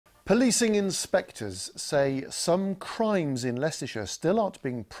Policing inspectors say some crimes in Leicestershire still aren't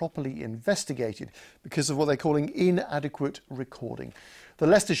being properly investigated because of what they're calling inadequate recording. The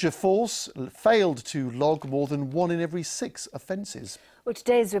Leicestershire force failed to log more than 1 in every 6 offences. Well,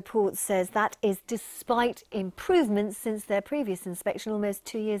 today's report says that is despite improvements since their previous inspection almost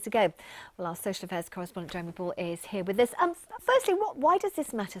 2 years ago. Well, our social affairs correspondent Jeremy Ball is here with this. Firstly, why does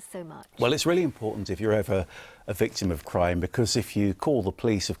this matter so much? Well, it's really important if you're ever a victim of crime, because if you call the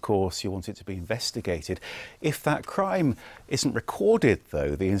police, of course, you want it to be investigated. If that crime isn't recorded,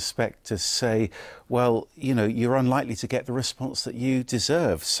 though, the inspectors say, well, you know, you're unlikely to get the response that you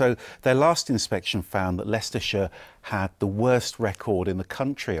deserve. So their last inspection found that Leicestershire had the worst record in the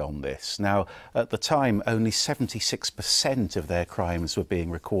country on this. Now, at the time, only 76% of their crimes were being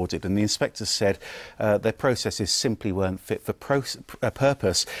recorded, and the inspectors said their processes simply weren't fit for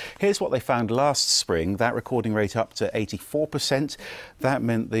purpose. Here's what they found last spring: that recording rate up to 84%. That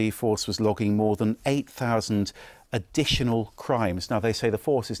meant the force was logging more than 8,000 additional crimes. Now, they say the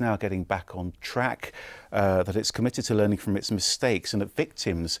force is now getting back on track, that it's committed to learning from its mistakes, and that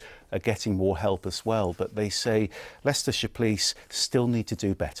victims are getting more help as well. But they say Leicestershire Police still need to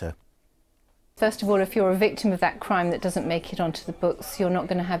do better. First of all, if you're a victim of that crime that doesn't make it onto the books, you're not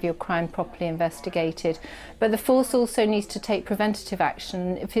going to have your crime properly investigated. But the force also needs to take preventative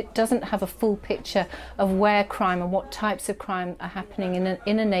action. If it doesn't have a full picture of where crime and what types of crime are happening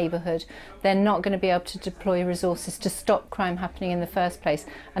in a neighbourhood, they're not going to be able to deploy resources to stop crime happening in the first place.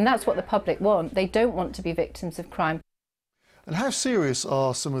 And that's what the public want. They don't want to be victims of crime. And how serious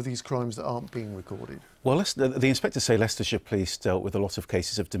are some of these crimes that aren't being recorded? Well, the inspectors say Leicestershire Police dealt with a lot of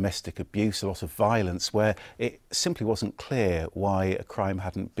cases of domestic abuse, a lot of violence, where it simply wasn't clear why a crime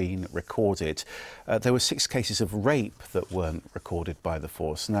hadn't been recorded. There were 6 cases of rape that weren't recorded by the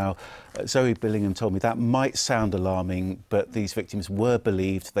force. Now, Zoe Billingham told me that might sound alarming, but these victims were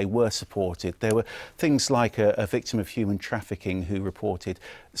believed, they were supported. There were things like a victim of human trafficking who reported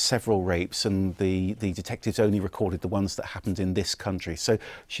several rapes, and the detectives only recorded the ones that happened in this country. So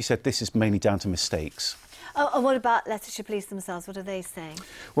she said this is mainly down to mistakes. Oh, and what about Leicestershire Police themselves? What are they saying?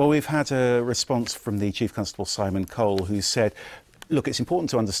 Well, we've had a response from the Chief Constable Simon Cole, who said, look, it's important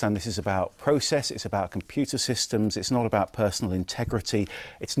to understand this is about process, it's about computer systems, it's not about personal integrity,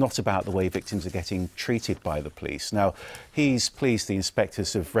 it's not about the way victims are getting treated by the police. Now, he's pleased the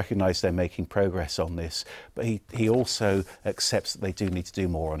inspectors have recognised they're making progress on this, but he also accepts that they do need to do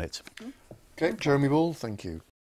more on it. OK, Jeremy Ball, thank you.